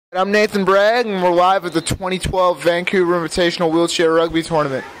I'm Nathan Bragg, and we're live at the 2012 Vancouver Invitational Wheelchair Rugby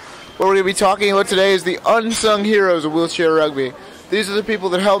Tournament. What we're going to be talking about today is the unsung heroes of wheelchair rugby. These are the people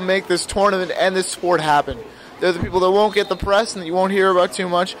that help make this tournament and this sport happen. They're the people that won't get the press and that you won't hear about too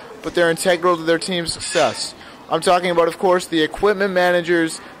much, but they're integral to their team's success. I'm talking about, of course, the equipment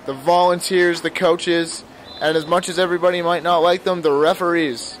managers, the volunteers, the coaches, and as much as everybody might not like them, the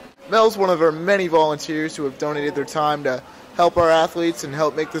referees. Mel's one of our many volunteers who have donated their time to help our athletes and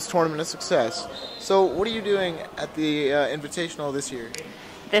help make this tournament a success. So what are you doing at the Invitational this year?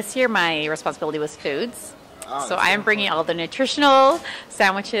 This year my responsibility was foods. So I am bringing all the nutritional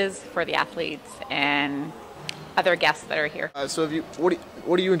sandwiches for the athletes and other guests that are here. So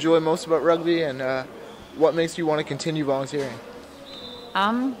what do you enjoy most about rugby, and what makes you want to continue volunteering?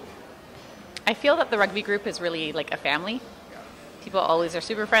 I feel that the rugby group is really like a family. People always are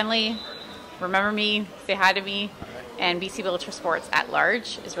super friendly, remember me, say hi to me. And BC Wheelchair Sports at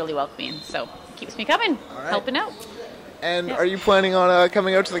large is really welcoming, so it keeps me coming, helping out. And Are you planning on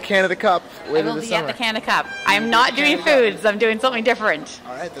coming out to the Canada Cup later this summer? I will be at the Canada Cup. I'm not doing foods, I'm doing something different.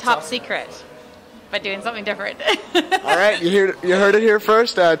 All right, that's top awesome. Secret, but doing something different. All right, you heard it here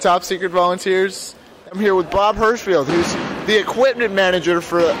first, Top Secret volunteers. I'm here with Bob Hirschfield, who's the equipment manager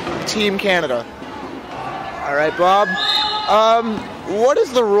for Team Canada. All right, Bob, what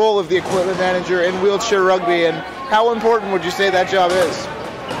is the role of the equipment manager in wheelchair rugby, and how important would you say that job is?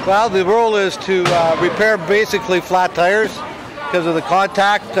 Well, the role is to repair basically flat tires because of the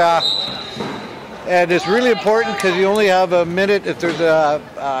contact, and it's really important because you only have a minute. If there's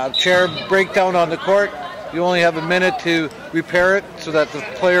a chair breakdown on the court, you only have a minute to repair it so that the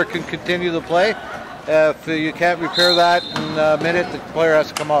player can continue the play. If you can't repair that in a minute, the player has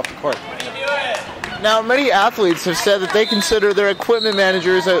to come off the court. Now, many athletes have said that they consider their equipment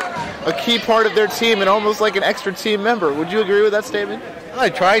managers a key part of their team and almost like an extra team member. Would you agree with that statement? I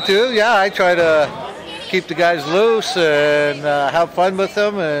try to, yeah. I try to keep the guys loose and have fun with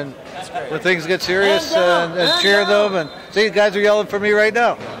them, and when things get serious, and cheer them. And see, the guys are yelling for me right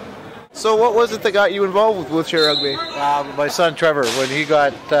now. So what was it that got you involved with wheelchair rugby? My son Trevor, when he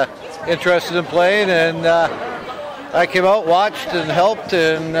got interested in playing, and I came out, watched, and helped,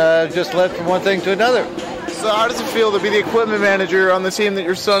 and just led from one thing to another. So how does it feel to be the equipment manager on the team that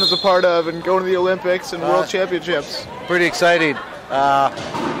your son is a part of and going to the Olympics and World Championships? Pretty exciting.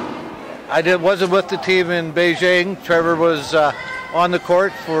 I wasn't with the team in Beijing. Trevor was on the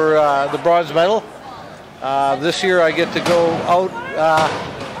court for the bronze medal. This year I get to go out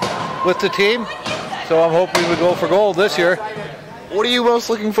with the team, so I'm hoping we go for gold this year. What are you most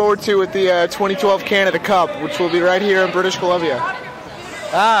looking forward to at the 2012 Canada Cup, which will be right here in British Columbia?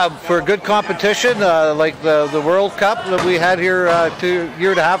 For good competition, like the World Cup that we had here a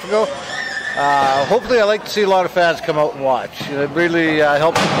year and a half ago. Hopefully I like to see a lot of fans come out and watch. It really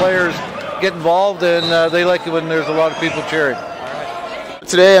helps the players get involved, and they like it when there's a lot of people cheering.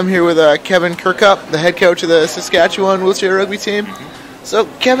 Today I'm here with Kevin Kirkup, the head coach of the Saskatchewan wheelchair rugby team. So,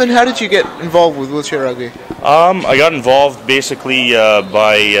 Kevin, how did you get involved with wheelchair rugby? I got involved basically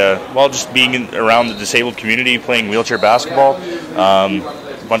by just being around the disabled community, playing wheelchair basketball.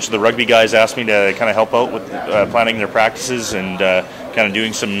 A bunch of the rugby guys asked me to kind of help out with planning their practices and kind of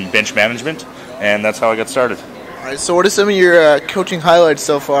doing some bench management, and that's how I got started. All right, so what are some of your coaching highlights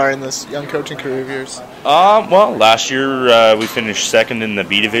so far in this young coaching career of yours? Well, last year we finished second in the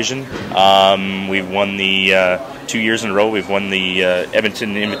B division. We've won the 2 years in a row. We've won the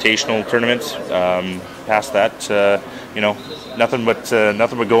Edmonton Invitational tournament. Past that, nothing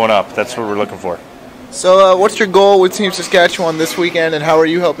but going up. That's what we're looking for. So, what's your goal with Team Saskatchewan this weekend, and how are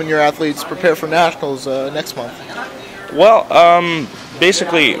you helping your athletes prepare for nationals next month? Well,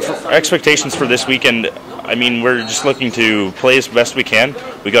 basically, expectations for this weekend. I mean, we're just looking to play as best we can.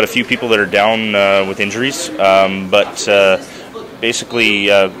 We got a few people that are down with injuries, but basically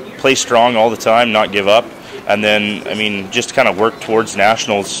play strong all the time, not give up, and then, I mean, just kind of work towards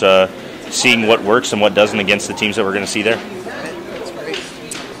nationals, seeing what works and what doesn't against the teams that we're going to see there. That's great.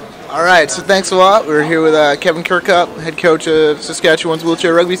 All right, so thanks a lot. We're here with Kevin Kirkup, head coach of Saskatchewan's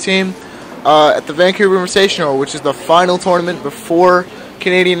wheelchair rugby team, at the Vancouver Invitational, which is the final tournament before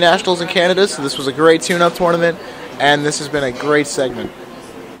Canadian Nationals in Canada. So this was a great tune-up tournament, and this has been a great segment.